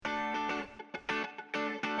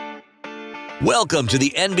Welcome to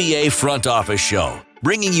the NBA Front Office Show,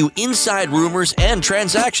 bringing you inside rumors and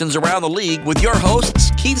transactions around the league with your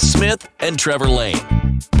hosts, Keith Smith and Trevor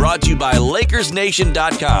Lane. Brought to you by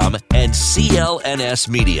LakersNation.com and CLNS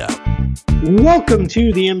Media. Welcome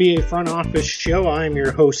to the NBA Front Office Show. I'm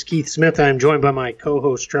your host, Keith Smith. I'm joined by my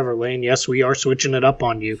co-host, Trevor Lane. Yes, we are switching it up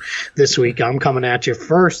on you this week. I'm coming at you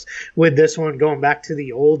first with this one, going back to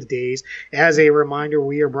the old days. As a reminder,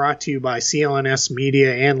 we are brought to you by CLNS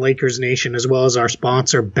Media and Lakers Nation, as well as our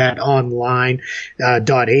sponsor,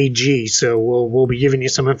 BetOnline.ag. So we'll be giving you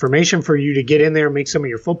some information for you to get in there and make some of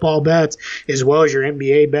your football bets, as well as your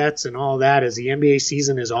NBA bets and all that, as the NBA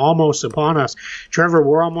season is almost upon us. Trevor,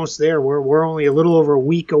 we're almost there. We're only a little over a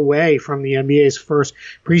week away from the NBA's first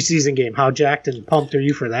preseason game. How jacked and pumped are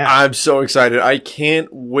you for that? I'm so excited. I can't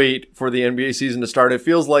wait for the NBA season to start. It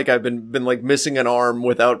feels like I've been like missing an arm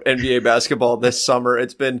without NBA basketball this summer.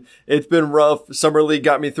 It's been rough. Summer League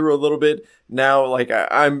got me through a little bit. Now, like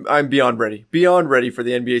I'm beyond ready for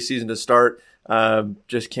the NBA season to start.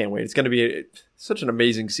 Just can't wait. It's going to be such an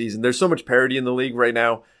amazing season. There's so much parity in the league right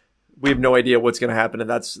now. We have no idea what's going to happen, and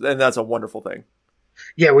that's a wonderful thing.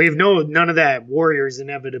 Yeah, we have none of that Warriors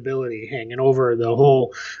inevitability hanging over the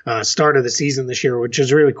whole start of the season this year, which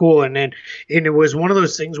is really cool. And it was one of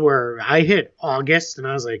those things where I hit August and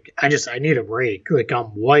I was like, I need a break. Like,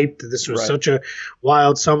 I'm wiped. This was such a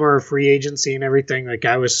wild summer of free agency and everything. Like,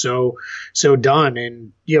 I was so done.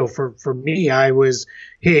 And, for me, I was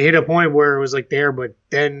hit a point where it was like there, but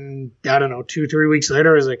then, I don't know, 2-3 weeks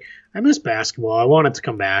later, I was like, I miss basketball. I want it to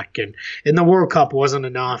come back. And the World Cup wasn't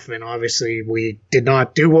enough. And obviously we did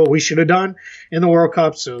not do what we should have done in the World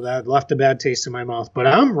Cup. So that left a bad taste in my mouth. But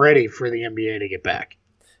I'm ready for the NBA to get back.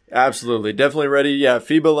 Absolutely. Definitely ready. Yeah,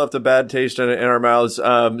 FIBA left a bad taste in our mouths,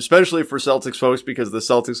 especially for Celtics folks, because the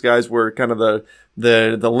Celtics guys were kind of the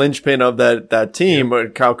linchpin of that team.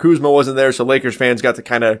 But Kyle Kuzma wasn't there, so Lakers fans got to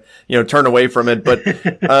kind of, turn away from it. But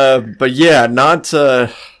yeah, not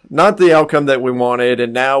the outcome that we wanted.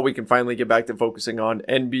 And now we can finally get back to focusing on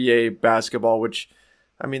NBA basketball, which,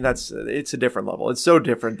 I mean, it's a different level. It's so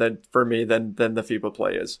different for me than the FIBA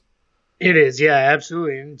play is. It is, yeah,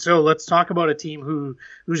 absolutely. And so let's talk about a team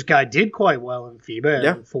whose guy did quite well in FIBA.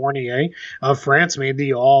 Yeah. Fournier of France made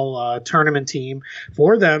the all-tournament team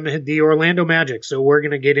for them, the Orlando Magic. So we're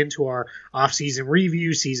going to get into our off-season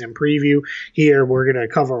review, season preview here. We're going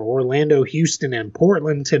to cover Orlando, Houston, and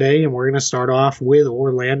Portland today, and we're going to start off with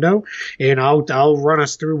Orlando. And I'll run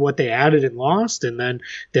us through what they added and lost, and then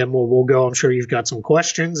we'll go. I'm sure you've got some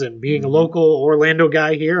questions. And being a local Orlando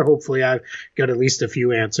guy here, hopefully I've got at least a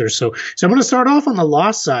few answers. So I'm going to start off on the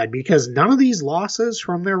loss side, because none of these losses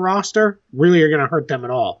from their roster really are going to hurt them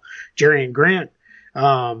at all. Jerian Grant,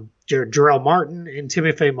 Jarrell Martin, and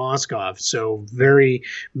Timofey Mozgov. So very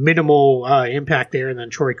minimal impact there. And then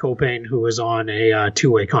Troy Copane, who was on a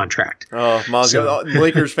two-way contract. Oh, Mozgov.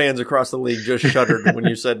 Lakers fans across the league just shuddered when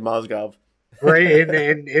you said Mozgov. Right,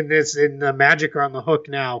 and the Magic are on the hook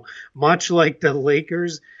now, much like the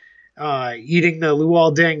Lakers. Eating the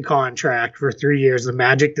Luol Deng contract for 3 years. The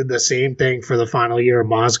Magic did the same thing for the final year of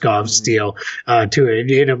Mozgov's deal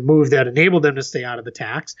in a move that enabled them to stay out of the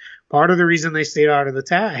tax. Part of the reason they had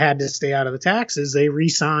to stay out of the tax is they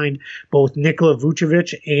re-signed both Nikola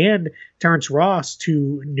Vucevic and Terrence Ross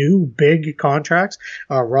to new big contracts.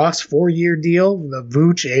 Ross 4-year deal,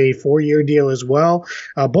 Vuce a 4-year deal as well.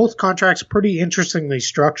 Both contracts pretty interestingly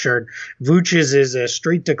structured. Vuce's is a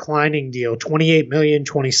straight declining deal, $28 million,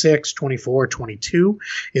 26, 24, 22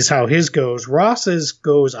 is how his goes. Ross's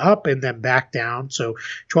goes up and then back down. So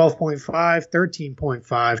 12.5, 13.5,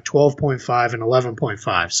 12.5, and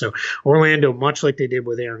 11.5. So Orlando, much like they did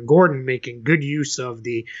with Aaron Gordon, making good use of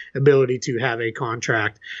the ability to have a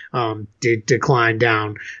contract decline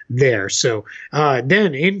down there. So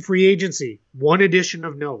then in free agency, one addition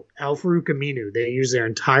of note, Al-Farouq Aminu. They use their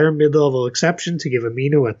entire mid-level exception to give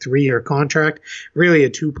Aminu a 3-year contract, really a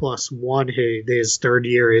 2+1. His third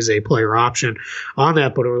year is a player option on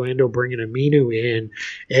that, but Orlando bringing Aminu in.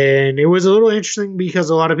 And it was a little interesting because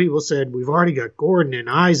a lot of people said, we've already got Gordon and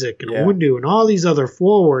Isaac and Owundu and all these other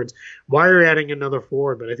forwards. Why are you adding another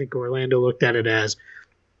forward? But I think Orlando looked at it as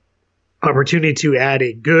opportunity to add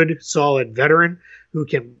a good, solid veteran who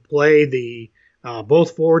can play the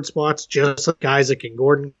both forward spots, just like Isaac and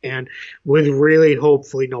Gordon, and with really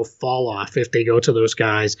hopefully no fall off if they go to those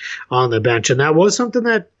guys on the bench. And that was something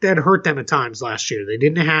that hurt them at times last year. They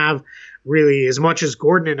didn't have really, as much as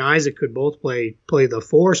Gordon and Isaac could both play the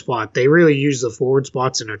 4 spot, they really use the forward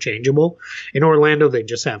spots interchangeable. In Orlando, they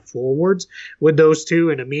just have forwards with those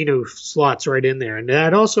two, and Aminu slots right in there. And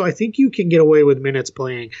that also, I think you can get away with minutes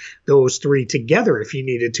playing those 3 together if you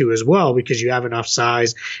needed to as well, because you have enough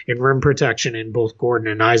size and rim protection in both Gordon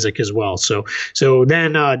and Isaac as well. So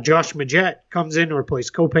then Josh Majette comes in to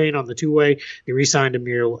replace Copain on the 2-way. They re-signed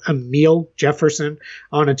Emil Jefferson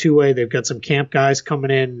on a 2-way. They've got some camp guys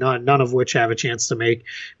coming in, none of which have a chance to make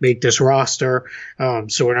this roster.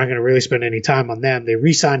 So we're not going to really spend any time on them. They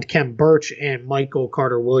re-signed Kem Birch and Michael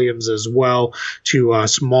Carter-Williams as well to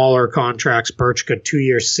smaller contracts. Birch got 2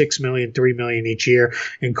 years, $6 million, $3 million each year.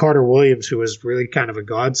 And Carter-Williams, who was really kind of a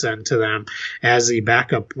godsend to them as the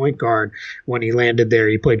backup point guard when he landed there.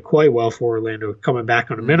 He played quite well for Orlando, coming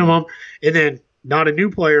back on a minimum. And then not a new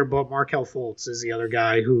player, but Markelle Fultz is the other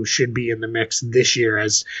guy who should be in the mix this year,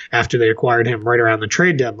 as after they acquired him right around the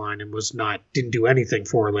trade deadline and didn't do anything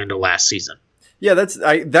for Orlando last season. Yeah,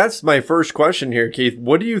 that's my first question here, Keith.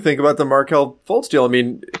 What do you think about the Markelle Fultz deal? I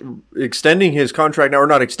mean, extending his contract now, or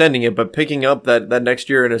not extending it, but picking up that next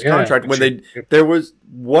year in his contract when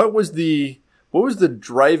what was the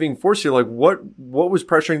driving force here? Like what was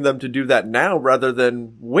pressuring them to do that now rather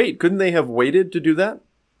than wait? Couldn't they have waited to do that?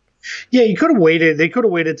 Yeah, you could have waited. They could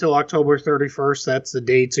have waited till October 31st. That's the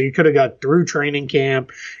date. So you could have got through training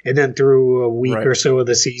camp and then through a week or so of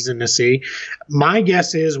the season to see. My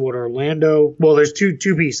guess is what Orlando – well, there's two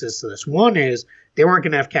pieces to this. One is they weren't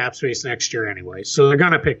going to have cap space next year anyway, so they're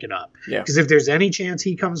going to pick it up. Because if there's any chance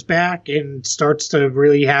he comes back and starts to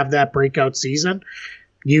really have that breakout season –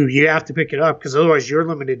 you have to pick it up, because otherwise you're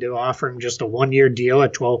limited to offering just a 1-year deal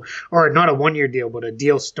at 12, or not a 1-year deal, but a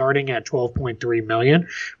deal starting at $12.3 million,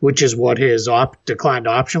 which is what his declined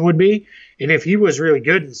option would be. And if he was really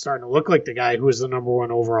good and starting to look like the guy who was the number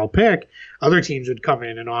 1 overall pick, other teams would come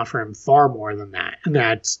in and offer him far more than that. And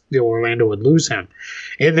that's the Orlando would lose him.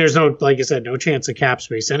 And there's no, like I said, no chance of cap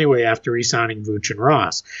space anyway after re-signing Vooch and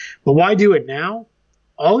Ross. But why do it now?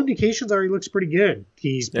 All indications are he looks pretty good.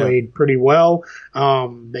 He's played pretty well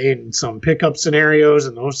in some pickup scenarios,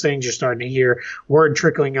 and those things you're starting to hear word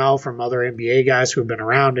trickling out from other NBA guys who have been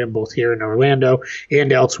around him, both here in Orlando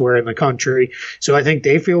and elsewhere in the country. So I think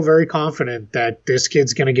they feel very confident that this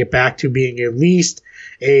kid's going to get back to being at least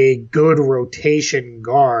a good rotation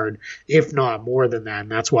guard, if not more than that,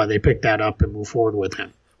 and that's why they picked that up and move forward with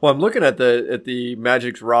him. Well, I'm looking at the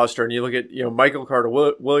Magic's roster, and you look at Michael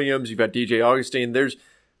Carter-Williams, you've got DJ Augustine.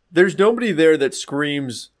 There's nobody there that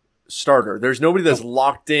screams starter. There's nobody that's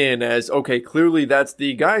locked in as, okay, clearly that's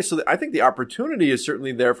the guy. So I think the opportunity is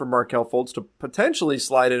certainly there for Markelle Fultz to potentially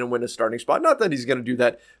slide in and win a starting spot. Not that he's going to do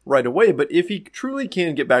that right away, but if he truly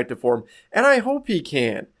can get back to form, and I hope he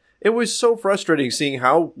can. It was so frustrating seeing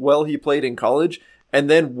how well he played in college. And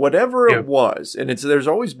then whatever it was, and there's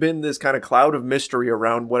always been this kind of cloud of mystery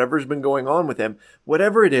around whatever's been going on with him.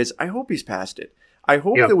 Whatever it is, I hope he's past it. I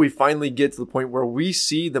hope that we finally get to the point where we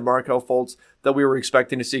see the Markelle Fultz that we were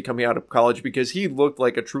expecting to see coming out of college, because he looked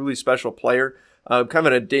like a truly special player, kind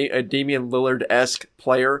of a Damian Lillard-esque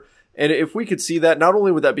player. And if we could see that, not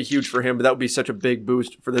only would that be huge for him, but that would be such a big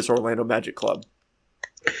boost for this Orlando Magic club.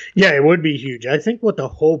 Yeah, it would be huge. I think what the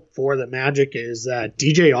hope for the Magic is that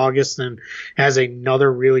DJ Augustin has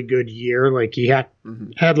another really good year like he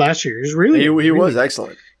had last year. He was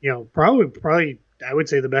excellent. Probably I would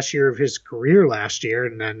say the best year of his career last year,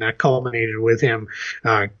 and then that culminated with him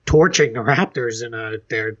torching the Raptors in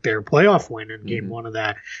their playoff win in Game 1 of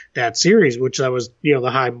that series, which that was the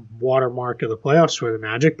high watermark of the playoffs for the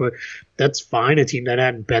Magic. But that's fine. A team that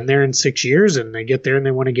hadn't been there in 6 years, and they get there and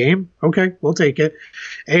they win a game. Okay, we'll take it.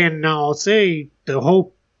 And now I'll say the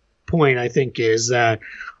whole point, I think, is that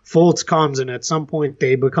Fultz comes, and at some point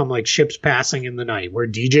they become like ships passing in the night, where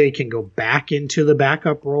DJ can go back into the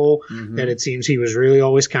backup role that it seems he was really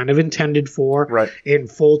always kind of intended for. Right. And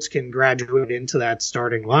Fultz can graduate into that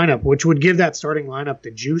starting lineup, which would give that starting lineup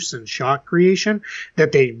the juice and shot creation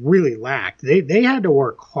that they really lacked. They had to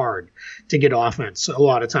work hard to get offense a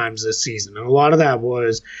lot of times this season. And a lot of that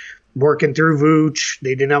was working through Vooch.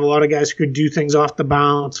 They didn't have a lot of guys who could do things off the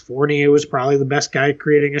bounce. Fournier was probably the best guy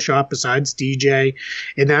creating a shot besides DJ.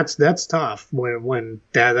 And that's tough when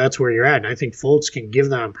that's where you're at. And I think Fultz can give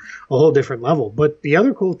them a whole different level. But the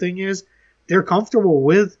other cool thing is they're comfortable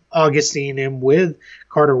with Augustine and with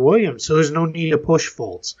Carter-Williams, so there's no need to push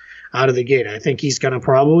Fultz out of the gate. I think he's going to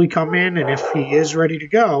probably come in, and if he is ready to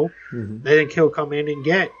go, I think he'll come in and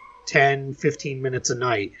get 10, 15 minutes a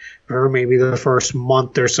night for maybe the first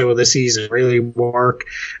month or so of the season. Really work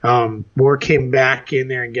him back in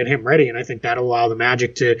there and get him ready. And I think that'll allow the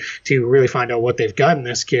Magic to really find out what they've got in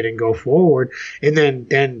this kid and go forward. And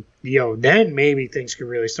then then maybe things could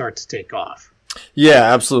really start to take off.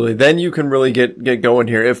 Yeah, absolutely. Then you can really get going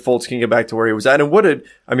here if Fultz can get back to where he was at. And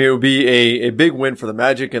it would be a big win for the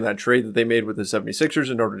Magic in that trade that they made with the 76ers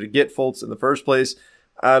in order to get Fultz in the first place.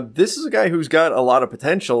 This is a guy who's got a lot of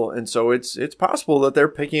potential, and so it's possible that they're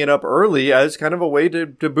picking it up early as kind of a way to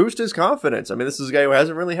boost his confidence. I mean, this is a guy who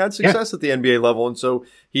hasn't really had success at the NBA level, and so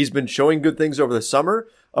he's been showing good things over the summer.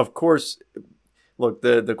 Of course, look,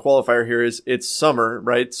 the qualifier here is it's summer,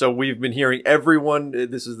 right? So we've been hearing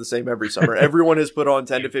this is the same every summer. Everyone has put on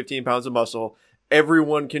 10 to 15 pounds of muscle.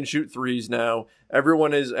 Everyone can shoot threes now.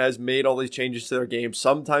 Everyone has made all these changes to their game.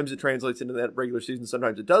 Sometimes it translates into that regular season.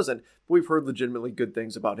 Sometimes it doesn't. But we've heard legitimately good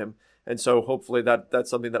things about him. And so hopefully that's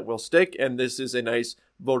something that will stick. And this is a nice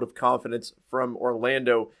vote of confidence from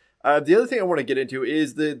Orlando. The other thing I want to get into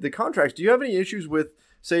is the contracts. Do you have any issues with,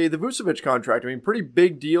 say, the Vucevic contract? I mean, pretty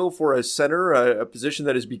big deal for a center, a position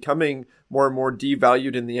that is becoming more and more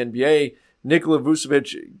devalued in the NBA. Nikola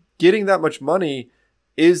Vucevic getting that much money,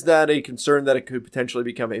 is that a concern that it could potentially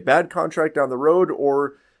become a bad contract down the road,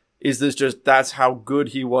 or is this just that's how good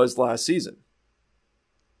he was last season?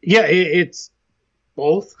 Yeah, it's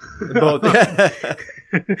both. Both.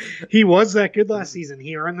 He was that good last season.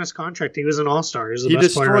 He earned this contract. He was an all-star. He was the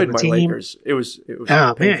best player on the team. Lakers. It was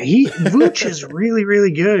man, Vooch is really,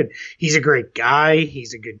 really good. He's a great guy.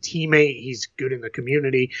 He's a good teammate. He's good in the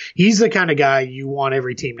community. He's the kind of guy you want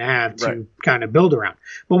every team to have to kind of build around.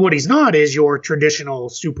 But what he's not is your traditional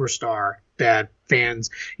superstar that fans,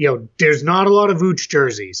 there's not a lot of Vooch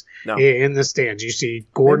jerseys in the stands. You see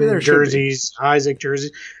Gordon jerseys, Isaac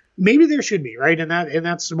jerseys. Maybe there should be, right? And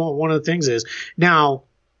that's one of the things is now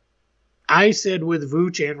I said with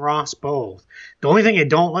Vooch and Ross both, the only thing I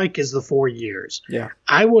don't like is the 4 years. Yeah.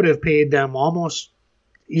 I would have paid them almost,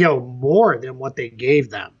 more than what they gave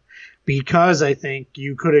them, because I think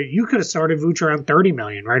you could have started Vooch around 30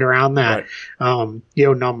 million, right around that,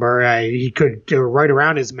 number. He could do right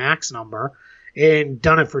around his max number and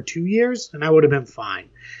done it for 2 years, and I would have been fine.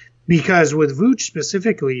 Because with Vooch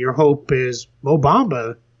specifically, your hope is Mo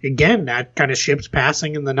Bamba. Again, that kind of ship's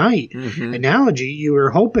passing in the night analogy. You were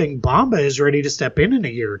hoping Bamba is ready to step in a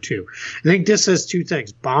year or two. I think this says two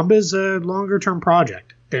things. Bamba's a longer-term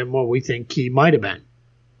project than what we think he might have been.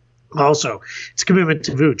 Also, it's a commitment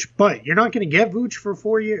to Vooch. But you're not going to get Vooch for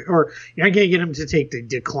 4 years, or you're not going to get him to take the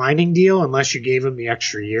declining deal unless you gave him the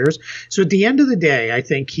extra years. So at the end of the day, I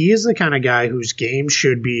think he is the kind of guy whose game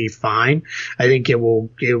should be fine. I think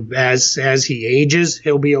as he ages,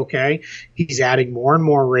 he'll be okay. He's adding more and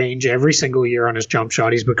more range every single year on his jump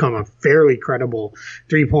shot. He's become a fairly credible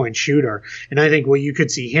three-point shooter. And I think what you could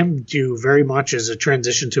see him do very much is a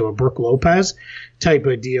transition to a Brook Lopez type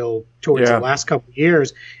of deal towards the last couple of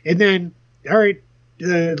years. And then, all right,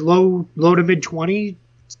 low to mid 20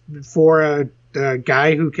 for a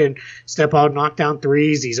guy who can step out, knock down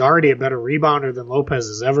threes. He's already a better rebounder than Lopez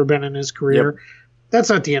has ever been in his career. Yep. That's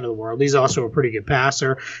not the end of the world. He's also a pretty good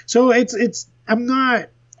passer. So I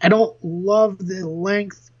don't love the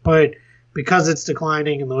length, but because it's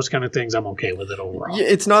declining and those kind of things, I'm okay with it overall. Yeah,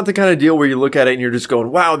 it's not the kind of deal where you look at it and you're just going,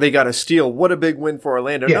 wow, they got a steal. What a big win for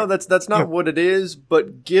Orlando. Yeah. No, that's not what it is.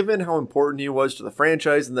 But given how important he was to the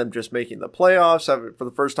franchise and them just making the playoffs for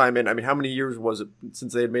the first time in, I mean, how many years was it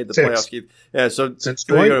since they had made the playoffs, Keith? Yeah, so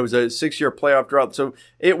it was a 6-year playoff drought. So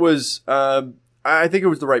it was, I think it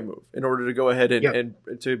was the right move in order to go ahead and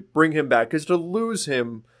to bring him back, because to lose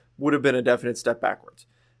him would have been a definite step backwards.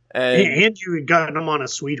 And you had gotten him on a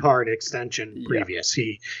sweetheart extension previous.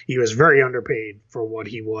 Yeah. He was very underpaid for what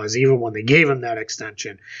he was, even when they gave him that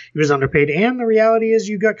extension. He was underpaid. And the reality is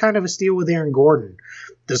you got kind of a steal with Aaron Gordon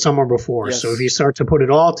the summer before. Yes. So if you start to put it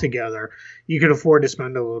all together, you can afford to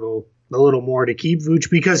spend a little more to keep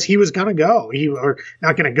Vooch, because he was going to go. Or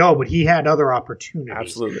not going to go, but he had other opportunities.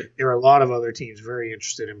 Absolutely. There are a lot of other teams very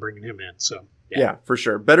interested in bringing him in. So. Yeah, for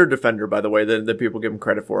sure. Better defender, by the way, than people give him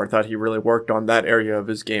credit for. I thought he really worked on that area of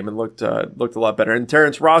his game and looked a lot better. And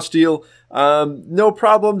Terrence Ross deal, no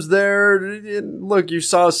problems there. Look, you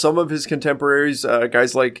saw some of his contemporaries,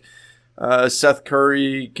 guys like Seth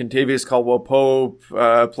Curry, Kentavious Caldwell-Pope,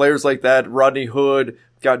 players like that. Rodney Hood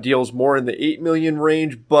got deals more in the $8 million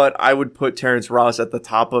range, but I would put Terrence Ross at the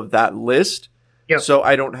top of that list. Yep. So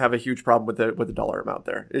I don't have a huge problem with the dollar amount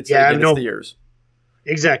there. It's the years.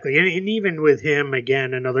 Exactly. And even with him,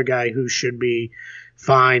 again, another guy who should be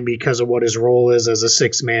fine because of what his role is as a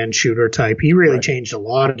six-man shooter type. He really changed a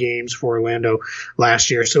lot of games for Orlando last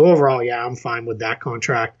year. So overall, I'm fine with that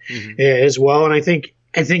contract as well. And I think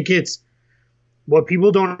it's what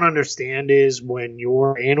people don't understand is when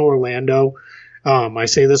you're in Orlando, I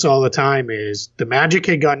say this all the time, is the Magic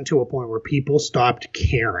had gotten to a point where people stopped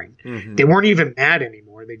caring. Mm-hmm. They weren't even mad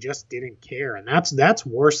anymore. They just didn't care. And that's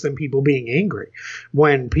worse than people being angry.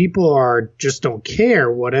 When people just don't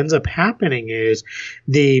care, what ends up happening is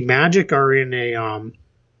the Magic are in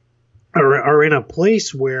a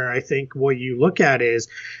place where I think what you look at is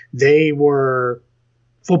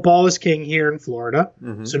football is king here in Florida,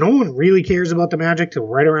 so no one really cares about the Magic till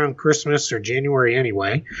right around Christmas or January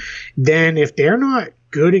anyway. Then if they're not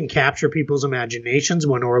good and capture people's imaginations,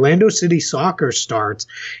 when Orlando City Soccer starts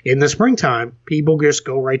in the springtime, people just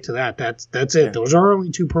go right to that. That's it. Yeah. Those are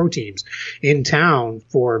only 2 pro teams in town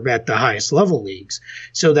at the highest level leagues.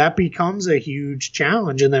 So that becomes a huge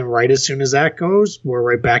challenge. And then right as soon as that goes, we're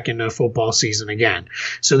right back into football season again.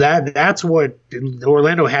 So that's what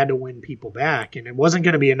Orlando had to win people back. And it wasn't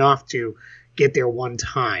going to be enough to get there one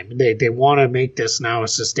time. They want to make this now a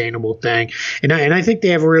sustainable thing. And I think they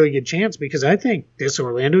have a really good chance, because I think this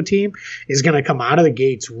Orlando team is going to come out of the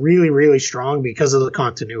gates really, really strong because of the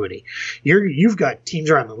continuity. You've got teams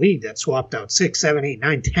around the league that swapped out 6, 7, 8,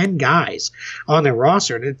 9, 10 guys on their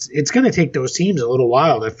roster. And it's going to take those teams a little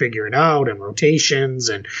while to figure it out, and rotations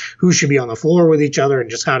and who should be on the floor with each other and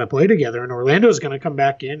just how to play together. And Orlando is going to come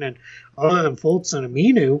back in, and other than Fultz and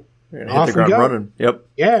Aminu, off hit the ground running. Yep.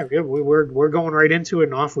 Yeah, we're going right into it,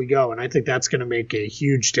 and off we go. And I think that's going to make a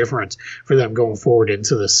huge difference for them going forward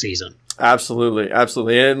into this season. Absolutely.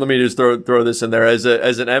 And let me just throw this in there as an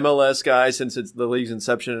MLS guy, since it's the league's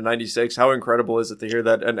inception in '96. How incredible is it to hear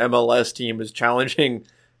that an MLS team is challenging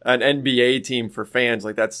an NBA team for fans?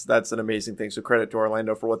 Like that's an amazing thing. So credit to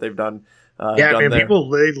Orlando for what they've done. People,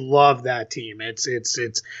 they love that team. It's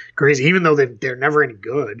crazy, even though they're never any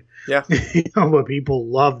good. Yeah, but people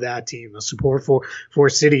love that team. The support for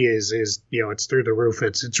City is it's through the roof.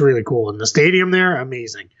 It's really cool, and the stadium there,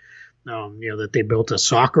 amazing. That they built a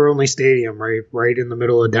soccer only stadium right in the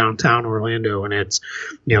middle of downtown Orlando, and it's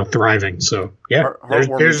thriving. So yeah,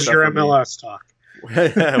 there's your MLS talk.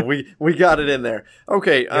 we got it in there.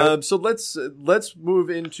 Okay, yep. So let's move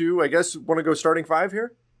into, I guess, want to go starting 5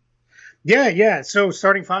 here. Yeah. So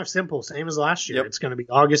starting 5, simple, same as last year. Yep. It's going to be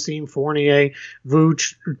Augustine, Fournier,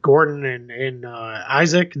 Vooch, Gordon, and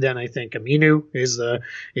Isaac. Then I think Aminu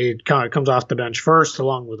comes off the bench first,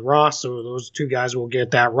 along with Ross. So those 2 guys will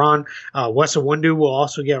get that run. Wes Iwundu will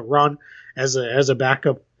also get run as a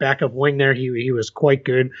backup wing there. He was quite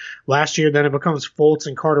good last year. Then it becomes Fultz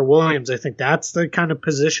and Carter Williams. I think that's the kind of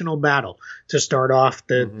positional battle to start off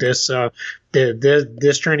this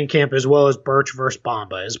training camp, as well as Birch versus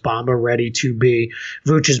Bamba. Is Bamba ready to be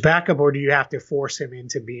Vooch's backup, or do you have to force him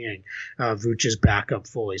into being Vooch's backup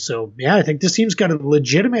fully? So, yeah, I think this team's got a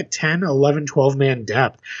legitimate 10, 11, 12-man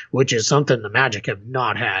depth, which is something the Magic have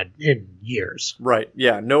not had in years. Right,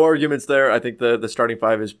 yeah, no arguments there. I think the starting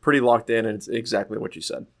 5 is pretty locked in, and it's exactly what you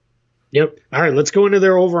said. Yep. All right, let's go into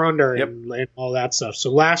their over-under and all that stuff.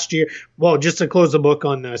 So last year, well, just to close the book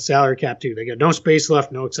on salary cap too, they got no space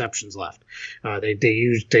left, no exceptions left. All they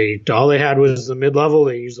had was the mid-level.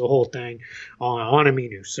 They used the whole thing on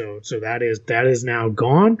Aminu. So that is now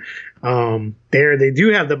gone. They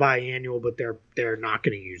do have the biannual, but they're not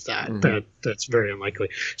going to use that. Mm-hmm. That's very unlikely.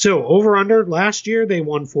 So over under last year they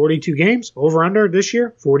won 42 games. Over under this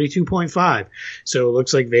year 42.5. So it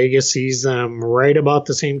looks like Vegas sees them right about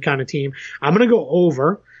the same kind of team. I'm going to go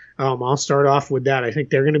over. I'll start off with that. I think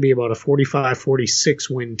they're going to be about a 45-46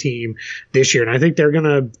 win team this year, and I think they're going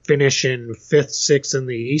to finish in 5th, 6th in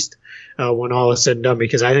the East when all is said and done.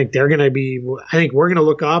 Because I think they're going to be. I think we're going to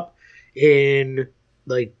look up in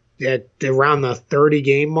like. At around the 30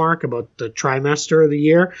 game mark, about the trimester of the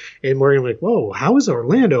year, and we're gonna be like, whoa, how is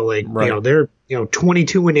Orlando they're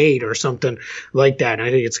 22-8 or something like that? And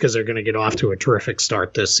I think it's because they're gonna get off to a terrific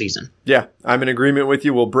start this season. Yeah, I'm in agreement with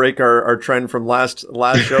you. We'll break our trend from last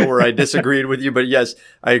show where I disagreed with you, but yes,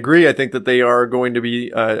 I agree. I think that they are going to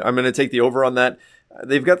be. I'm going to take the over on that.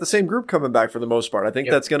 They've got the same group coming back for the most part. I think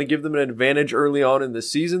that's going to give them an advantage early on in the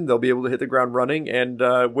season. They'll be able to hit the ground running, and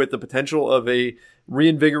with the potential of a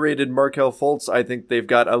reinvigorated Markelle Fultz, I think they've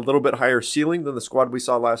got a little bit higher ceiling than the squad we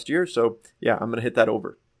saw last year. So, yeah, I'm going to hit that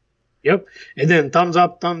over. Yep. And then thumbs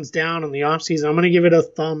up, thumbs down in the offseason. I'm going to give it a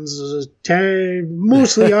thumbs 10,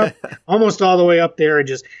 mostly up, almost all the way up there.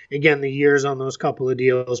 Just, again, the years on those couple of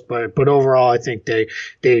deals. But overall, I think they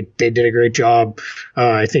did a great job.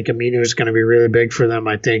 I think Aminu is going to be really big for them.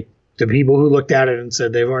 I think the people who looked at it and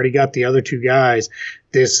said they've already got the other 2 guys,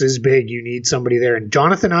 this is big. You need somebody there. And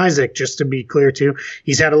Jonathan Isaac, just to be clear too,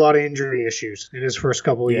 he's had a lot of injury issues in his first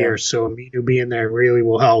couple of years. So Aminu being there really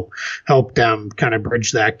will help them kind of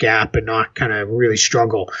bridge that gap and not kind of really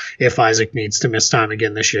struggle if Isaac needs to miss time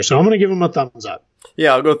again this year. So I'm going to give him a thumbs up.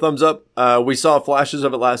 Yeah, I'll go thumbs up. We saw flashes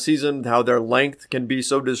of it last season, how their length can be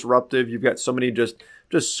so disruptive. You've got so many just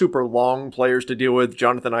super long players to deal with.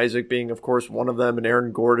 Jonathan Isaac being, of course, one of them, and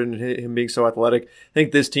Aaron Gordon, him being so athletic. I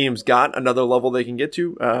think this team's got another level they can get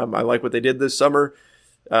to. I like what they did this summer.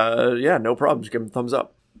 Yeah, no problems. Give them thumbs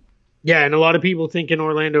up. Yeah, and a lot of people thinking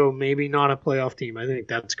Orlando maybe not a playoff team. I think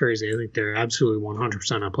that's crazy. I think they're absolutely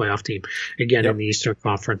 100% a playoff team. Again, in the Eastern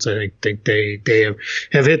Conference, I think they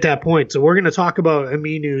have hit that point. So we're going to talk about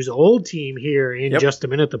Aminu's old team here in just a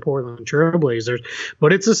minute, the Portland Trailblazers.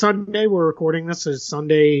 But it's a Sunday. We're recording this. It's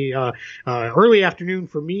Sunday early afternoon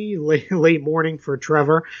for me, late morning for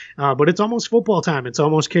Trevor. But it's almost football time. It's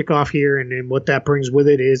almost kickoff here, and what that brings with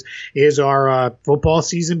it is our football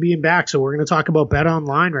season being back. So we're going to talk about Bet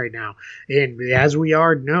Online right now. And as we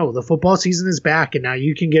already know, the football season is back, and now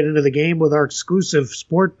you can get into the game with our exclusive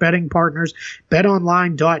sport betting partners,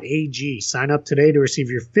 betonline.ag. Sign up today to receive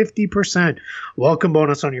your 50% welcome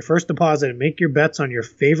bonus on your first deposit and make your bets on your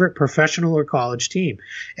favorite professional or college team.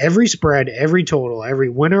 Every spread, every total, every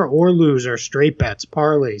winner or loser, straight bets,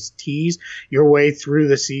 parlays, tease your way through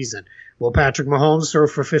the season. Will Patrick Mahomes throw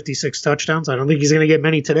for 56 touchdowns? I don't think he's going to get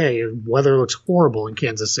many today. Weather looks horrible in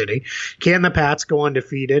Kansas City. Can the Pats go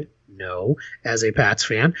undefeated? No, as a Pats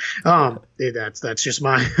fan. That's just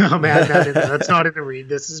my that's not in the read.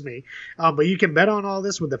 This is me. But you can bet on all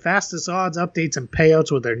this with the fastest odds, updates, and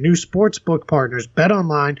payouts with their new sportsbook partners,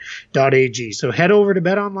 betonline.ag. So head over to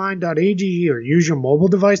betonline.ag or use your mobile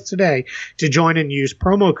device today to join and use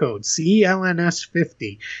promo code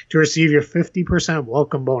CLNS50 to receive your 50%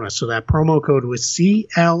 welcome bonus. So that promo code was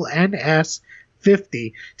CLNS50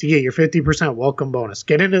 to get your 50% welcome bonus.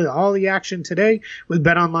 Get into all the action today with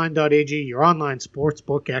betonline.ag, your online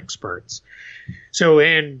sportsbook experts. So,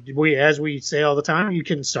 and as we say all the time, you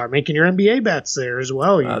can start making your NBA bets there as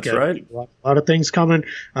well. That's right. A lot of things coming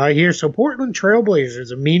here. So Portland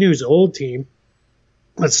Trailblazers, Aminu's old team.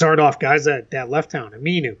 Let's start off, guys, at left town.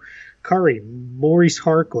 Aminu, Curry, Maurice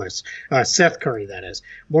Harkless, Seth Curry, that is,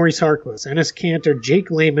 Maurice Harkless, Enes Kanter, Jake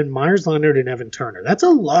Layman, Myers Leonard, and Evan Turner. That's a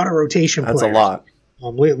lot of rotation players. That's a lot.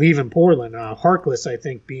 Leaving Portland. Harkless, I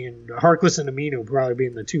think, Harkless and Aminu probably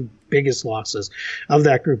being the two biggest losses of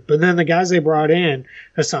that group. But then the guys they brought in,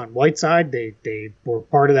 Hassan Whiteside, they were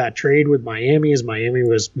part of that trade with Miami as Miami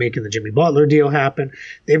was making the Jimmy Butler deal happen.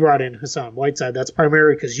 They brought in Hassan Whiteside. That's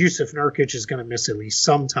primarily because Yusuf Nurkic is going to miss at least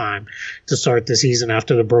some time to start the season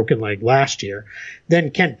after the broken leg last year. Then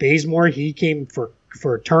Kent Bazemore, he came for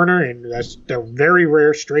Turner, and that's the very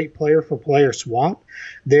rare straight player for player swap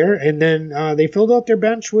there. And then they filled out their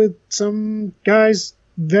bench with some guys,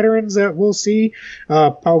 veterans that we'll see.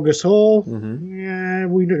 Paul Gasol,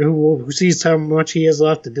 who sees how much he has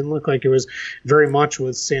left. It didn't look like it was very much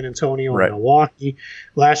with San Antonio and Milwaukee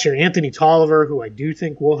last year. Anthony Tolliver, who I do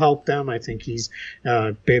think will help them. I think he's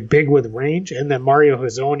big with range. And then Mario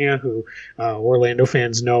Hezonja, who Orlando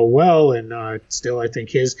fans know well, and still I think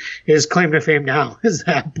his claim to fame now is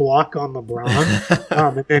that block on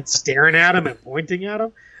LeBron and then staring at him and pointing at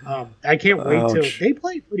him. I can't wait till they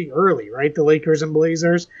play pretty early, right? The Lakers and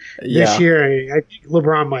Blazers this year. I think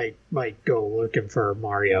LeBron might go looking for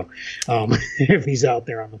Mario if he's out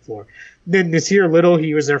there on the floor. Then Nasir Little,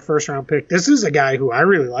 he was their first round pick. This is a guy who I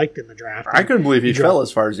really liked in the draft. I couldn't believe he fell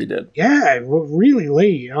as far as he did. Yeah, really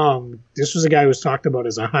late. This was a guy who was talked about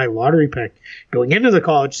as a high lottery pick going into the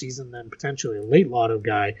college season, then potentially a late lotto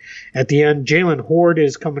guy at the end. Jalen Horde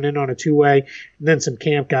is coming in on a two-way. And then some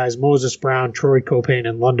camp guys, Moses Brown, Troy Copane,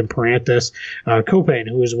 and London Parantis. Copane,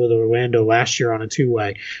 who was with Orlando last year on a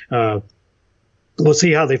two-way. We'll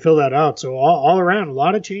see how they fill that out. So all around, a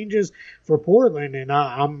lot of changes for Portland, and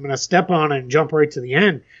I'm going to step on and jump right to the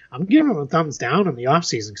end. I'm giving them a thumbs down in the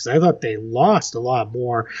offseason because I thought they lost a lot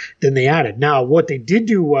more than they added. Now, what they did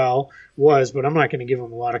do well was, but I'm not going to give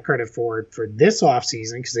them a lot of credit for this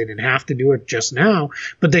offseason because they didn't have to do it just now,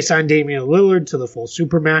 but they signed Damian Lillard to the full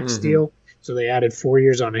Supermax deal. So they added 4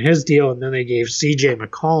 years on his deal, and then they gave C.J.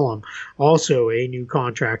 McCollum also a new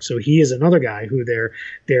contract. So he is another guy who they're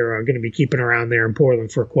going to be keeping around there in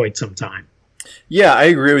Portland for quite some time. Yeah, I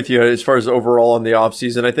agree with you as far as overall in the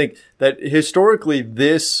offseason. I think that historically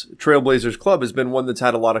this Trailblazers club has been one that's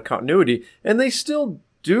had a lot of continuity, and they still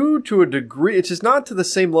do to a degree. It's just not to the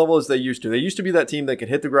same level as they used to. They used to be that team that could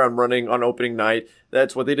hit the ground running on opening night.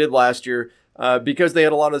 That's what they did last year because they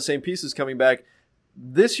had a lot of the same pieces coming back.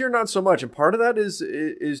 This year, not so much, and part of that is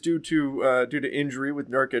due to injury with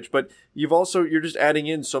Nurkic. But you're just adding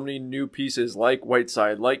in so many new pieces like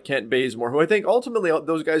Whiteside, like Kent Bazemore, who I think ultimately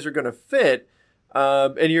those guys are going to fit.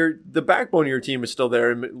 And the backbone of your team is still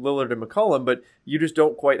there, Lillard and McCollum, but you just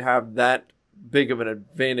don't quite have that big of an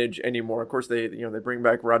advantage anymore. Of course, they bring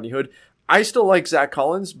back Rodney Hood. I still like Zach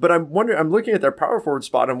Collins, but I'm looking at their power forward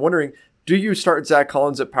spot. I'm wondering, do you start Zach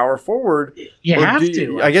Collins at power forward? You have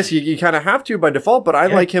to. I guess you kind of have to by default, but I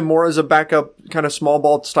like him more as a backup kind of small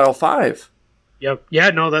ball style 5. Yep. Yeah,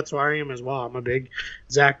 no, that's where I am as well. I'm a big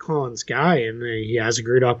Zach Collins guy, and he has a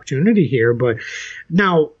great opportunity here. But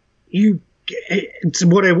now,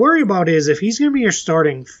 what I worry about is if he's going to be your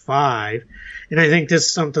starting 5, and I think this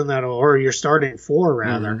is something or your starting 4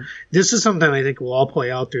 rather, this is something I think will all play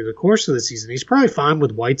out through the course of the season. He's probably fine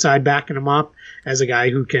with Whiteside backing him up as a guy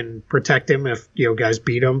who can protect him if guys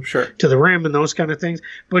beat him to the rim and those kind of things.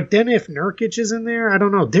 But then if Nurkic is in there, I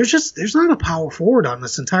don't know. There's not a power forward on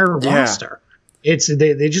this entire roster. It's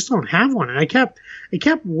they just don't have one, and I kept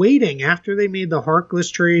waiting after they made the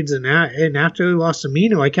Harkless trades and after they lost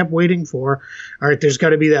Amino. I kept waiting for, all right, there's got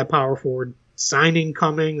to be that power forward signing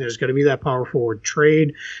coming. There's got to be that power forward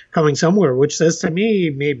trade coming somewhere, which says to me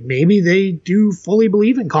maybe they do fully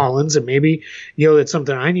believe in Collins, and maybe that's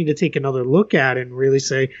something I need to take another look at and really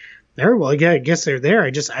say, I guess they're there. I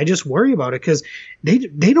just worry about it because they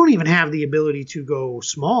don't even have the ability to go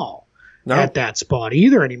small. At that spot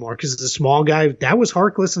either anymore, because the small guy that was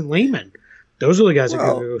Harkless and Layman. Those are the guys who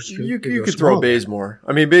could you could throw Bazemore.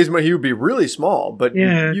 I mean, Bazemore, he would be really small, but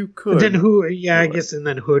you could. But then I guess, and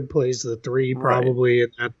then Hood plays the 3 probably,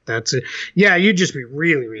 and that's it. Yeah, you'd just be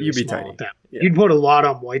really, really you'd be small tiny. at that. Yeah. You'd put a lot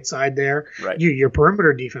on Whiteside there. Right. Your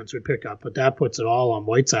perimeter defense would pick up, but that puts it all on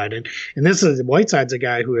Whiteside. And this is Whiteside's a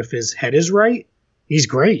guy who, if his head is right, he's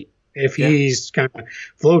great. If he's kind of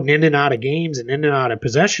floating in and out of games and in and out of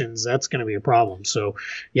possessions, that's going to be a problem. So,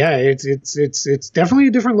 yeah, it's definitely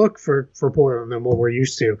a different look for Portland than what we're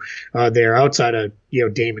used to. They're outside of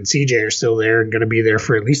Dame and CJ are still there and going to be there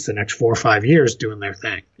for at least the next 4 or 5 years doing their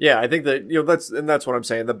thing. Yeah, I think that that's what I'm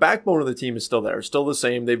saying. The backbone of the team is still there, still the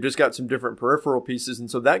same. They've just got some different peripheral pieces, and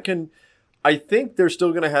so that can. I think they're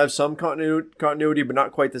still going to have some continuity, but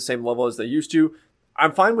not quite the same level as they used to.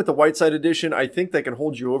 I'm fine with the Whiteside addition. I think they can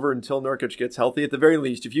hold you over until Nurkic gets healthy. At the very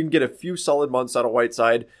least, if you can get a few solid months out of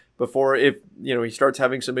Whiteside before, if he starts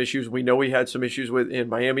having some issues, we know he had some issues in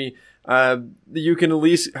Miami. You can at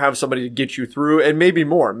least have somebody to get you through, and maybe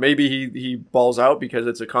more. Maybe he balls out because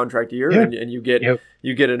it's a contract year, and you get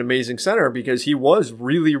an amazing center because he was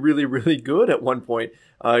really, really, really good at one point.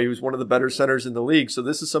 He was one of the better centers in the league. So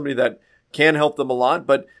this is somebody that can help them a lot.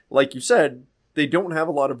 But like you said, they don't have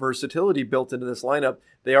a lot of versatility built into this lineup.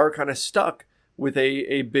 They are kind of stuck with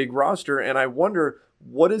a big roster, and I wonder,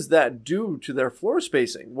 what does that do to their floor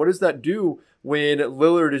spacing? What does that do when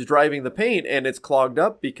Lillard is driving the paint and it's clogged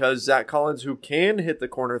up because Zach Collins, who can hit the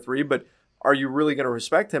corner 3, but are you really going to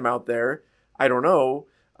respect him out there? I don't know.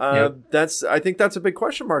 I think that's a big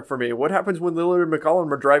question mark for me. What happens when Lillard and McCollum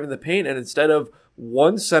are driving the paint, and instead of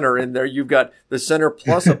one center in there, you've got the center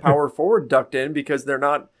plus a power forward ducked in because they're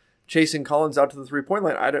not chasing Collins out to the 3-point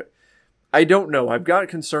line? I don't know. I've got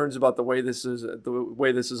concerns about the way this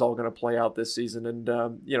is all going to play out this season, and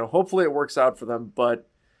hopefully it works out for them, but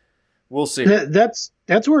we'll see. That's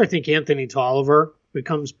where I think Anthony Tolliver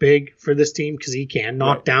becomes big for this team because he can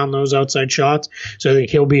knock down those outside shots. So I think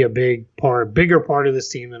he'll be a bigger part of this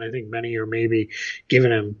team than I think many are maybe giving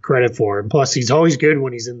him credit for. And plus, he's always good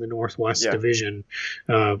when he's in the Northwest Division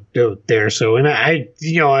there. So, and I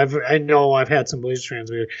know I've had some Blazers fans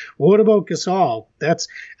be like, well, what about Gasol?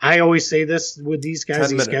 I always say this with these guys.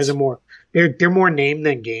 These guys are more. They're more name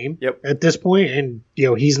than game at this point, and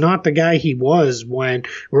he's not the guy he was when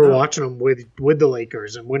we were watching him with the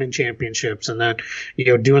Lakers and winning championships, and then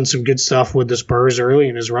doing some good stuff with the Spurs early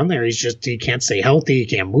in his run there. He can't stay healthy, he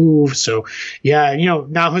can't move. So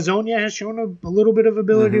now Hezonja has shown a little bit of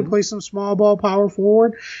ability to play some small ball power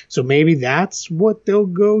forward, so maybe that's what they'll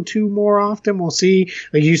go to more often. We'll see.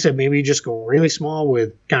 Like you said, maybe just go really small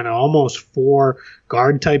with kind of almost 4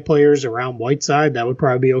 guard type players around Whiteside. That would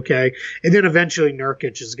probably be okay. And then eventually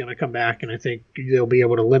Nurkic is going to come back, and I think they'll be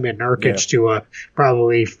able to limit Nurkic to a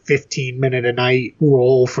probably 15-minute a night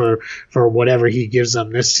role for whatever he gives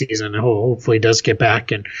them this season. Hopefully does get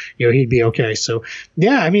back, and he'd be okay. So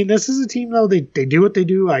yeah, I mean, this is a team though. They do what they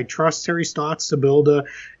do. I trust Terry Stotts to build a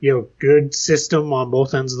good system on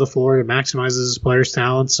both ends of the floor that maximizes his players'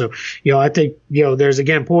 talent. So I think there's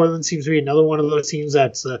again, Portland seems to be another one of those teams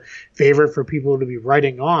that's a favorite for people to be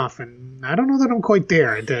writing off, and I don't know that I'm quite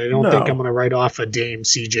there. I don't think I'm going to write off a Dame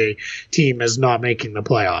CJ team as not making the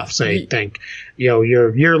playoffs. I think,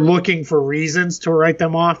 you're looking for reasons to write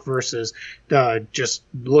them off versus just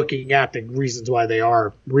looking at the reasons why they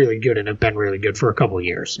are really good and have been really good for a couple of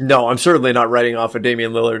years. No, I'm certainly not writing off a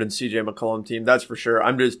Damian Lillard and CJ McCollum team. That's for sure.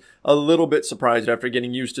 I'm just a little bit surprised after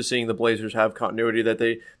getting used to seeing the Blazers have continuity that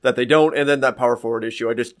they don't. And then that power forward issue,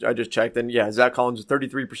 I just checked, and yeah, Zach Collins was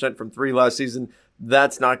 33% from three last season.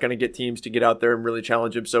 That's not going to get teams to get out there and really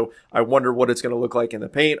challenge him. So I wonder what it's going to look like in the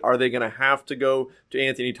paint. Are they going to have to go to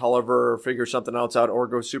Anthony Tolliver or figure something else out or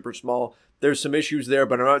go super small? There's some issues there,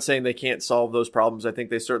 but I'm not saying they can't solve those problems. I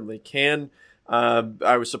think they certainly can.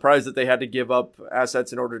 I was surprised that they had to give up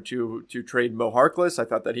assets in order to trade Mo Harkless. I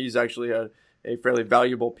thought that he's actually a fairly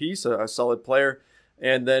valuable piece, a solid player.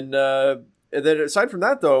 And then aside from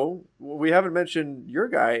that, though, we haven't mentioned your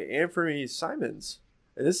guy, Anthony Simons.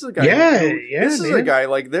 And this is a guy. This is a guy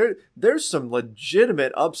like there's some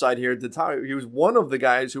legitimate upside here at the top. He was one of the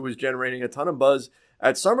guys who was generating a ton of buzz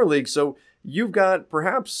at Summer League. So you've got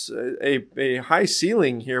perhaps a high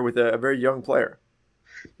ceiling here with a very young player.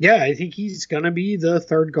 Yeah, I think he's going to be the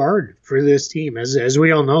third guard for this team. As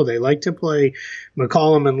we all know, they like to play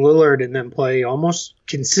McCollum and Lillard and then play almost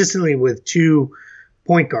consistently with two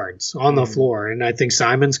point guards on the floor. And I think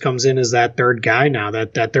Simons comes in as that third guy now.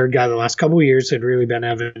 That third guy the last couple of years had really been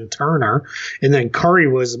Evan Turner. And then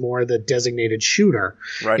Curry was more the designated shooter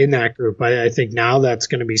in that group. I think now that's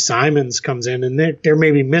going to be Simons comes in, and they're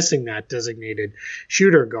maybe missing that designated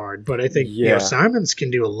shooter guard. But I think Simons can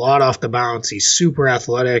do a lot off the bounce. He's super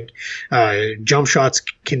athletic. Jump shots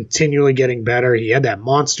continually getting better. He had that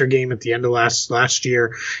monster game at the end of last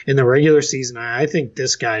year in the regular season. I think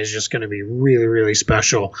this guy is just going to be really, really special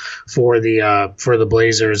for the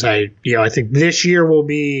Blazers. I think this year will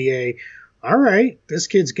be all right, this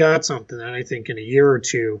kid's got something. And I think in a year or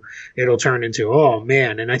two, it'll turn into, oh,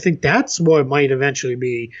 man. And I think that's what might eventually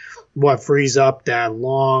be what frees up that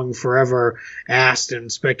long, forever asked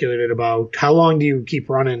and speculated about how long do you keep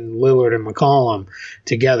running Lillard and McCollum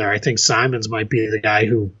together. I think Simons might be the guy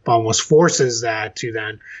who almost forces that to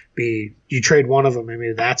then be, you trade one of them, and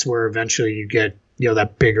maybe that's where eventually you get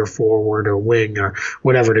that bigger forward or wing or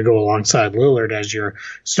whatever to go alongside Lillard as your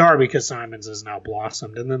star, because Simons has now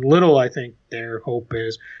blossomed. And then Little, I think their hope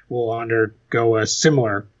is will undergo a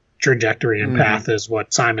similar trajectory and path as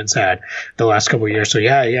what Simons had the last couple of years. So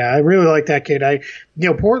yeah, I really like that kid.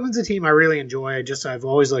 Portland's a team I really enjoy. I've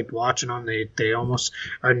always liked watching them. They almost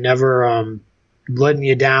are never letting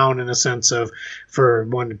you down in a sense of, for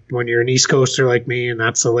when you're an East Coaster like me and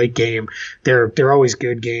that's a late game, they're always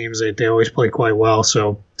good games. They always play quite well.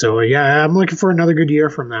 So yeah, I'm looking for another good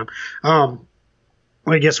year from them.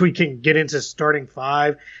 I guess we can get into starting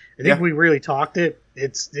five. I think we really talked it.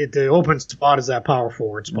 The open spot is that power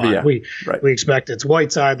forward spot. Yeah, we expect it's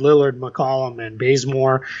Whiteside, Lillard, McCollum, and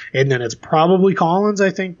Bazemore, and then it's probably Collins.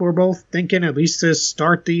 I think we're both thinking at least to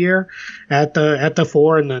start the year at the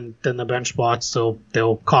four, and then the bench spots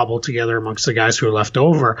they'll cobble together amongst the guys who are left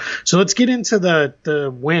over. So let's get into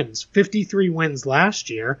the wins. 53 wins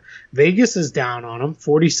last year. Vegas is down on them.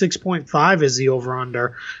 46.5 is the over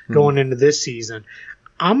under going into this season.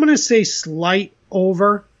 I'm gonna say slight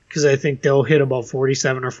over, because I think they'll hit about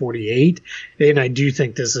 47 or 48, and I do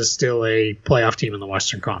think this is still a playoff team in the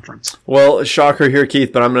Western Conference. Well, shocker here,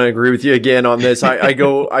 Keith, but I'm going to agree with you again on this. I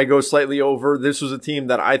go slightly over. This was a team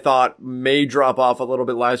that I thought may drop off a little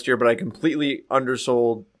bit last year, but I completely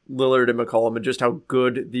undersold Lillard and McCollum and just how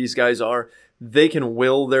good these guys are. They can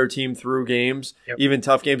will their team through games, even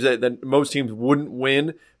tough games that most teams wouldn't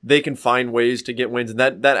win. They can find ways to get wins, and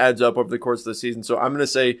that adds up over the course of the season. So I'm going to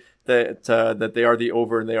say that they are the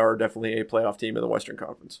over, and they are definitely a playoff team in the Western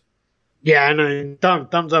Conference. Yeah, and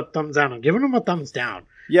thumbs up, thumbs down. I'm giving them a thumbs down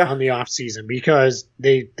on the offseason because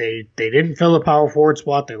they didn't fill the power forward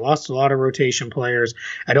spot. They lost a lot of rotation players.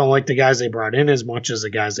 I don't like the guys they brought in as much as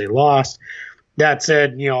the guys they lost. That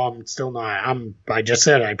said, I'm still not. I just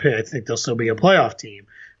said I think they'll still be a playoff team,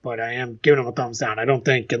 but I am giving them a thumbs down. I don't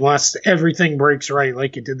think, unless everything breaks right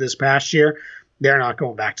like it did this past year, they're not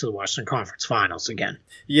going back to the Western Conference Finals again.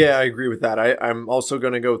 Yeah, I agree with that. I'm also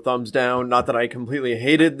going to go thumbs down. Not that I completely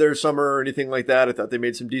hated their summer or anything like that. I thought they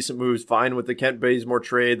made some decent moves. Fine with the Kent Bazemore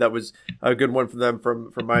trade. That was a good one for them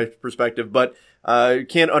from my perspective. But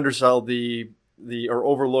can't undersell or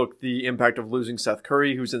overlook the impact of losing Seth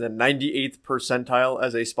Curry, who's in the 98th percentile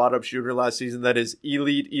as a spot-up shooter last season. That is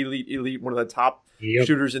elite, one of the top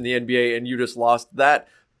shooters in the NBA, and you just lost that,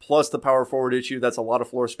 plus the power forward issue. That's a lot of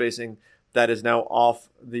floor spacing that is now off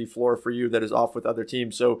the floor for you, that is off with other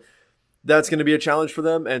teams. So that's going to be a challenge for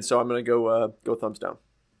them, and so I'm going to go thumbs down.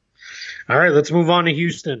 All right, let's move on to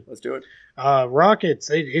Houston. Let's do it. Rockets,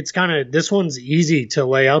 it's kind of, this one's easy to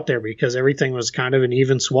lay out there because everything was kind of an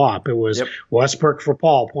even swap. It was Westbrook for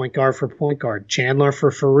Paul, point guard for point guard, Chandler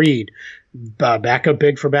for Fareed, backup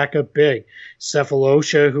big for backup big,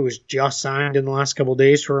 Cephalosha, who was just signed in the last couple of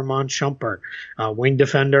days, for Ramon Shumpert, wing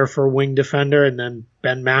defender for wing defender, and then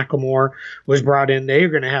Ben McLemore was brought in. They are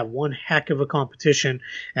going to have one heck of a competition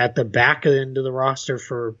at the back end of the roster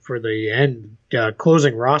for the end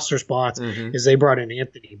closing roster spots. As they brought in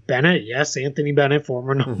Anthony Bennett. Yes, Anthony Bennett,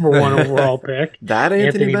 former number 1 overall pick. That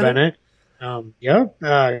Anthony Bennett.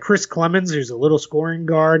 Chris Clemens, who's a little scoring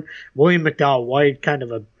guard. William McDowell White, kind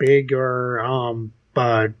of a bigger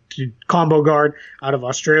combo guard out of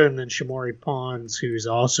Australia, and then Shamori Pons, who's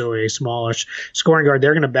also a smallish scoring guard.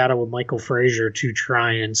 They're going to battle with Michael Frazier to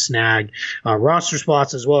try and snag roster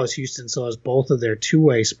spots, as well as Houston still has both of their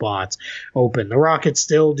two-way spots open. The Rockets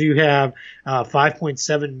still do have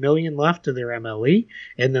 $5.7 million left of their MLE,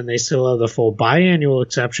 and then they still have the full biannual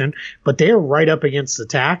exception, but they are right up against the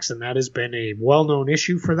tax, and that has been a well-known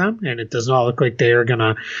issue for them, and it does not look like they are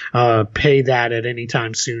going to pay that at any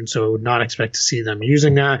time soon, so I would not expect to see them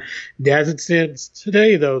using that. As it stands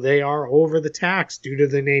today, though, they are over the tax due to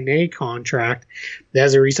the Nene contract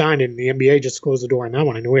as they resigned, and the NBA just closed the door on that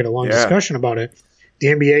one. I know we had a long discussion about it. The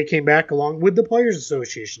NBA came back along with the Players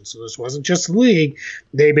Association, so this wasn't just the league.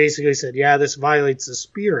 They basically said, this violates the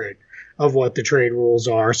spirit of what the trade rules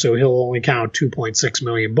are, so he'll only count $2.6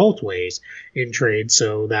 million both ways in trade.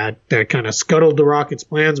 So that kind of scuttled the Rockets'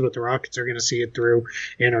 plans, but the Rockets are going to see it through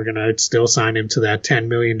and are going to still sign him to that $10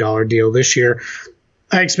 million deal this year.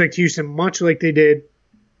 I expect Houston, much like they did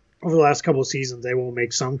over the last couple of seasons, they will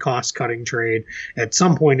make some cost-cutting trade at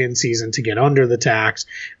some point in season to get under the tax.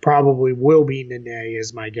 Probably will be Nene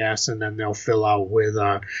is my guess, and then they'll fill out with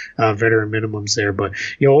veteran minimums there. But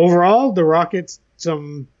overall, the Rockets,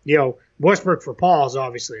 Westbrook for Paul is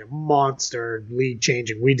obviously a monster, league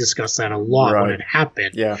changing. We discussed that a lot when it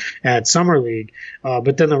happened at Summer League.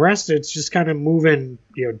 But then the rest, it's just kind of moving,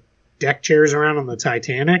 deck chairs around on the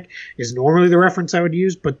Titanic is normally the reference I would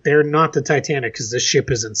use, but they're not the Titanic because this ship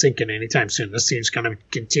isn't sinking anytime soon. This team's going to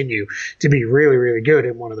continue to be really, really good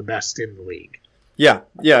and one of the best in the league. Yeah,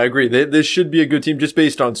 I agree. This should be a good team just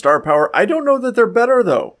based on star power. I don't know that they're better,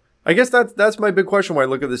 though. I guess that's my big question when I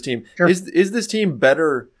look at this team. Sure. Is this team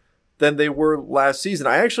better than they were last season?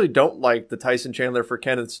 I actually don't like the Tyson Chandler for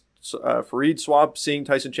Kenneth Fareed swap. Seeing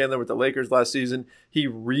Tyson Chandler with the Lakers last season, he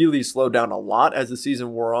really slowed down a lot as the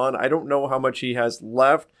season wore on. I don't know how much he has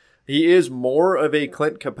left. He is more of a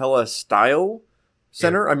Clint Capella style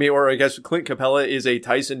center. I mean, or I guess Clint Capella is a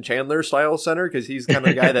Tyson Chandler style center because he's kind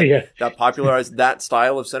of the guy that popularized that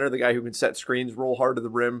style of center, the guy who can set screens, roll hard to the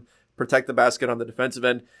rim, protect the basket on the defensive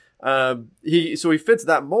end. He fits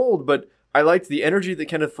that mold, but I liked the energy that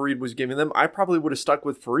Kenneth Fareed was giving them. I probably would have stuck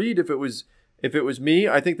with Fareed if it was me.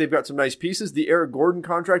 I think they've got some nice pieces. The Eric Gordon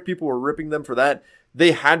contract, people were ripping them for that.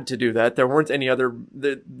 They had to do that. There weren't any other.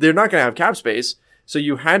 They're not going to have cap space, so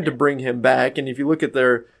you had to bring him back. And if you look at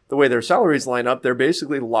the way their salaries line up, they're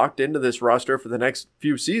basically locked into this roster for the next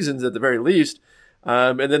few seasons at the very least.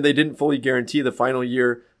 And then they didn't fully guarantee the final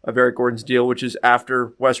year of Eric Gordon's deal, which is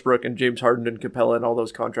after Westbrook and James Harden and Capella and all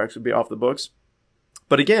those contracts would be off the books.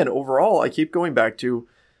 But again, overall, I keep going back to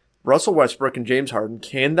Russell Westbrook and James Harden.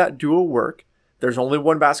 Can that duo work? There's only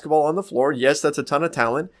one basketball on the floor. Yes, that's a ton of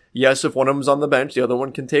talent. Yes, if one of them's on the bench, the other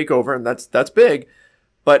one can take over, and that's big.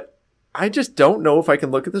 But I just don't know if I can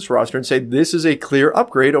look at this roster and say this is a clear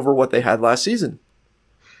upgrade over what they had last season.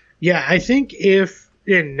 Yeah, I think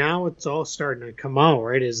and now it's all starting to come out,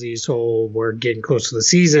 right? As we're getting close to the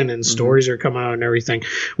season and stories are coming out and everything.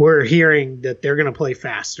 We're hearing that they're going to play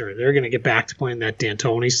faster. They're going to get back to playing that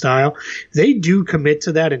D'Antoni style. They do commit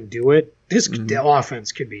to that and do it. This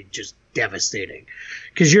offense could be just devastating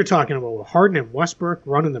because you're talking about Harden and Westbrook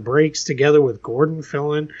running the breaks together with Gordon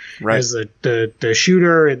filling as the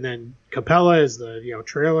shooter, and then Capella is the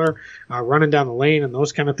trailer running down the lane and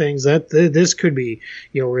those kind of things. This could be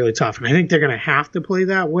really tough, and I think they're going to have to play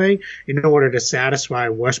that way in order to satisfy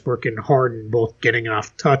Westbrook and Harden both getting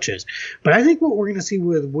off touches. But I think what we're going to see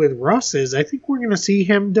with Russ is I think we're going to see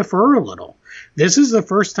him defer a little. This is the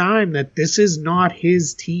first time that this is not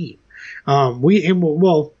his team. Let me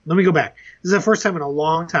go back. This is the first time in a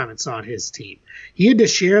long time it's not his team. He had to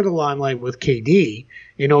share the limelight with KD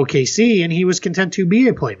in OKC, and he was content to be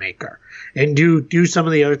a playmaker and do some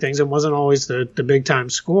of the other things and wasn't always the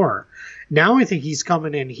big-time scorer. Now I think he's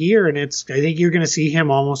coming in here, and I think you're going to see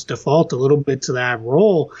him almost default a little bit to that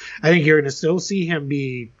role. I think you're going to still see him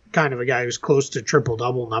be kind of a guy who's close to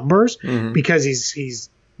triple-double numbers because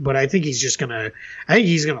but I think he's going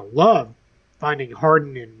to love finding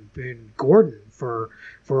Harden and Gordon for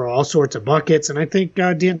for all sorts of buckets. And I think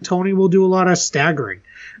D'Antoni will do a lot of staggering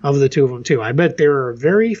of the two of them, too. I bet there are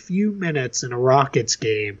very few minutes in a Rockets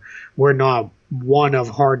game where not one of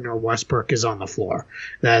Harden or Westbrook is on the floor.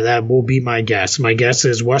 That will be my guess. My guess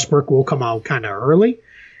is Westbrook will come out kind of early,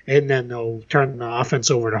 and then they'll turn the offense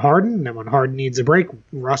over to Harden. And then when Harden needs a break,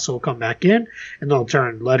 Russ will come back in, and they'll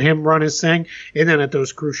let him run his thing. And then at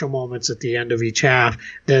those crucial moments at the end of each half,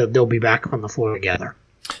 they'll be back on the floor together.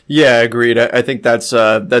 Yeah, agreed. I think that's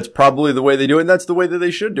probably the way they do it, and that's the way that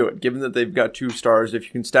they should do it, given that they've got two stars. If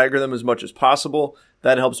you can stagger them as much as possible,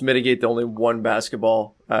 that helps mitigate the only one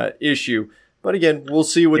basketball issue. But again, we'll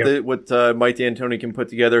see what Mike D'Antoni can put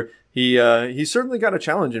together. He's certainly got a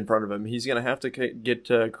challenge in front of him. He's going to have to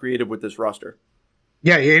get creative with this roster.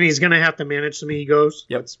 Yeah, and he's going to have to manage some egos.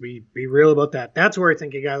 Yep. Let's be real about that. That's where I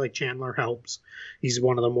think a guy like Chandler helps. He's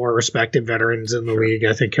one of the more respected veterans in the league.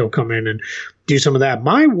 I think he'll come in and do some of that.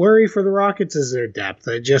 My worry for the Rockets is their depth.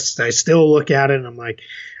 I still look at it and I'm like,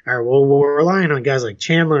 all right, well, we're relying on guys like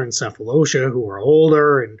Chandler and Cephalosha, who are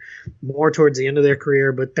older and more towards the end of their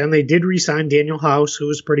career. But then they did re-sign Daniel House, who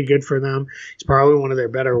was pretty good for them. He's probably one of their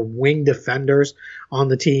better wing defenders on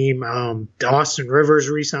the team. Austin Rivers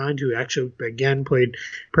re-signed, who actually, again, played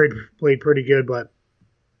pretty good. But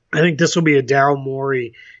I think this will be a Daryl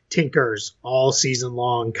Morey tinkers all season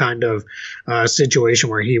long kind of situation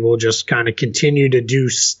where he will just kind of continue to do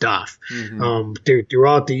stuff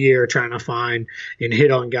throughout the year, trying to find and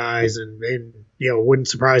hit on guys. And it wouldn't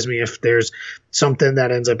surprise me if there's something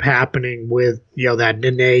that ends up happening with, that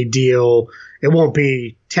Nene deal. It won't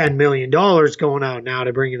be $10 million going out now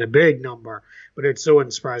to bring in a big number, but it so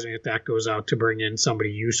wouldn't surprise me if that goes out to bring in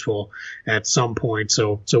somebody useful at some point.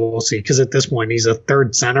 So we'll see. Because at this point, he's a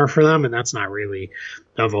third center for them, and that's not really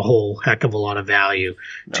of a whole heck of a lot of value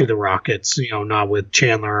to the Rockets. Not with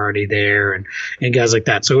Chandler already there and guys like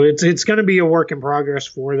that. So it's going to be a work in progress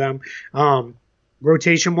for them.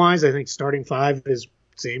 Rotation wise, I think starting five is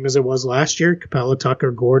same as it was last year. Capella,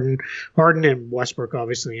 Tucker, Gordon, Harden, and Westbrook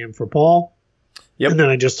obviously in for Paul. Yep. And then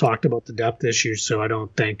I just talked about the depth issues, so I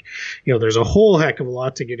don't think, there's a whole heck of a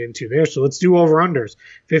lot to get into there. So let's do over-unders.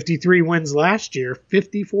 53 wins last year.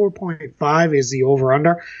 54.5 is the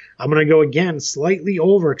over-under. I'm going to go again slightly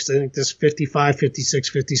over because I think this 55, 56,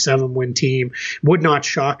 57 win team would not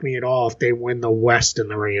shock me at all if they win the West in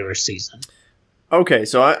the regular season. Okay,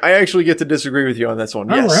 so I actually get to disagree with you on this one.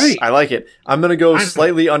 Yes, all right. I like it. I'm going to go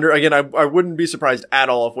slightly under. Again, I wouldn't be surprised at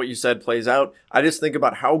all if what you said plays out. I just think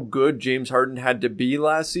about how good James Harden had to be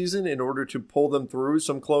last season in order to pull them through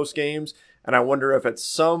some close games. And I wonder if at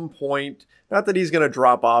some point, not that he's going to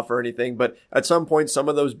drop off or anything, but at some point, some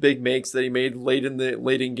of those big makes that he made late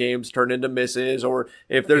in games turn into misses, or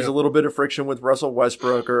if there's a little bit of friction with Russell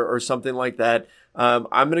Westbrook or something like that. I'm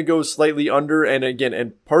going to go slightly under. And again,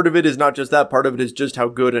 and part of it is not just that, part of it is just how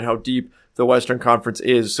good and how deep the Western Conference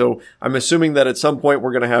is. So I'm assuming that at some point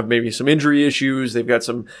we're going to have maybe some injury issues. They've got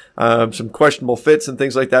some questionable fits and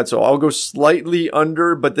things like that. So I'll go slightly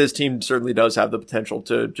under, but this team certainly does have the potential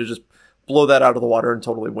to just blow that out of the water and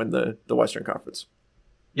totally win the Western Conference.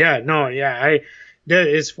 As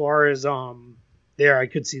far as there, I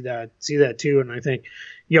could see that too. And I think,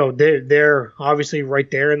 they're obviously right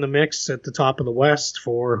there in the mix at the top of the West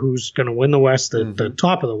for who's going to win the West. The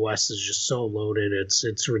top of the West is just so loaded.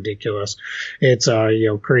 It's ridiculous. It's,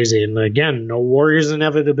 crazy. And again, no Warriors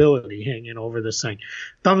inevitability hanging over this thing.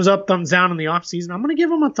 Thumbs up, thumbs down in the offseason. I'm going to give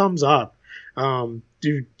them a thumbs up. When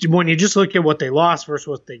you just look at what they lost versus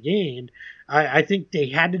what they gained, I think they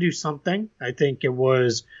had to do something. I think it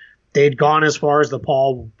was they'd gone as far as the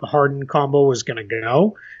Paul Harden combo was going to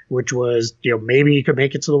go, which was, maybe you could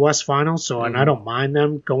make it to the West Finals. So, and I don't mind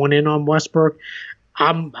them going in on Westbrook.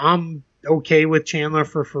 I'm okay with Chandler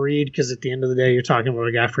for Fareed because at the end of the day, you're talking about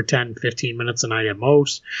a guy for 10, 15 minutes a night at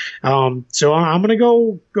most. So I'm going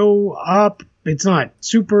to go up. It's not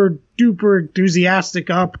super duper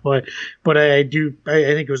enthusiastic up, but I think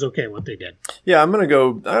it was okay what they did. Yeah,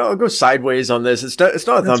 I'll go sideways on this. It's not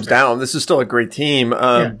a thumbs down. This is still a great team.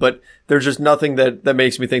 But there's just nothing that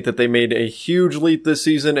makes me think that they made a huge leap this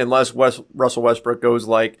season unless Russell Westbrook goes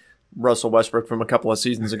like Russell Westbrook from a couple of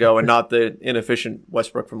seasons ago and not the inefficient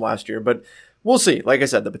Westbrook from last year. But we'll see. Like I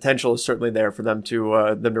said, the potential is certainly there for them to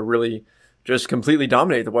really just completely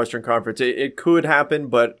dominate the Western Conference. It could happen,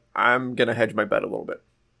 but I'm going to hedge my bet a little bit.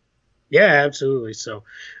 Yeah, absolutely. So,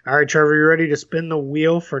 all right, Trevor, you ready to spin the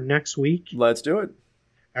wheel for next week? Let's do it.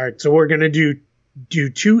 All right, so we're going to do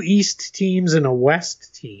two East teams and a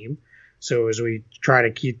West team. So as we try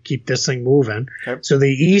to keep this thing moving. Okay. So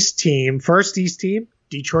the first East team,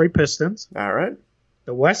 Detroit Pistons. All right.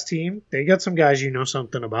 The West team, they got some guys you know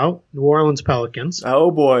something about. New Orleans Pelicans. Oh,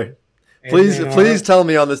 boy. Please tell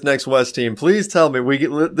me on this next West team. Please tell me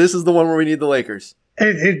this is the one where we need the Lakers.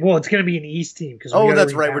 It's going to be an East team.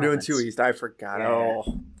 That's right. We're doing 2 East. I forgot. Yeah.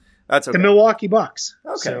 Oh, that's okay. The Milwaukee Bucks.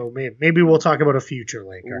 Okay. So maybe we'll talk about a future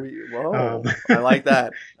Laker. I like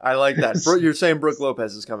that. You're saying Brook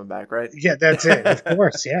Lopez is coming back, right? Yeah, that's it. Of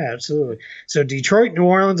course. Yeah, absolutely. So Detroit, New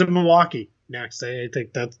Orleans, and Milwaukee next. I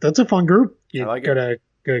think that's a fun group. You like got a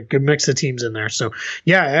good mix of teams in there. So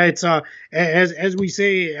yeah, it's as we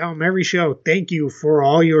say every show, thank you for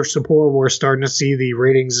all your support. We're starting to see the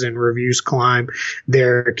ratings and reviews climb.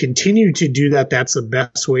 They're continue to do that. That's the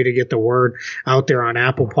best way to get the word out there on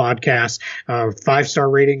Apple Podcasts. 5-star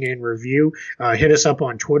rating and review. Hit us up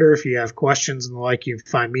on Twitter if you have questions and the like. You can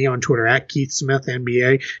find me on Twitter at Keith Smith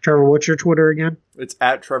NBA. Trevor, what's your Twitter again? It's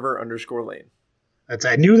at Trevor_Lane.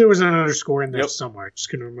 I knew there was an underscore in there somewhere. I just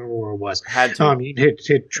couldn't remember where it was. Had to. You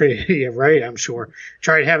hit trade. Yeah, right. I'm sure.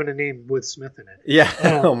 Tried having a name with Smith in it. Yeah.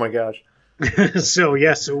 Oh my gosh. So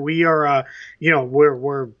we are,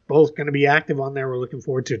 we're both going to be active on there. We're looking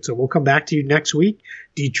forward to it. So we'll come back to you next week.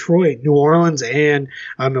 Detroit, New Orleans, and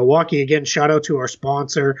Milwaukee. Again, shout out to our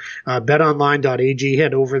sponsor, betonline.ag.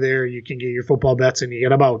 Head over there. You can get your football bets, and you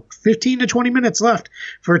got about 15 to 20 minutes left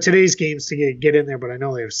for today's games to get in there. But I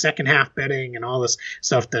know they have second half betting and all this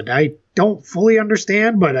stuff that I don't fully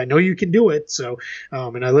understand, but I know you can do it. So,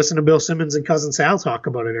 and I listen to Bill Simmons and Cousin Sal talk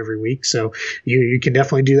about it every week. So you can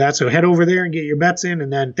definitely do that. So head over there and get your bets in.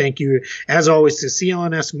 And then thank you, as always, to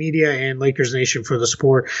CLNS Media and Lakers Nation for the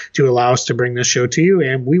support to allow us to bring this show to you.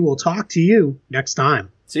 And we will talk to you next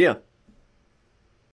time. See ya.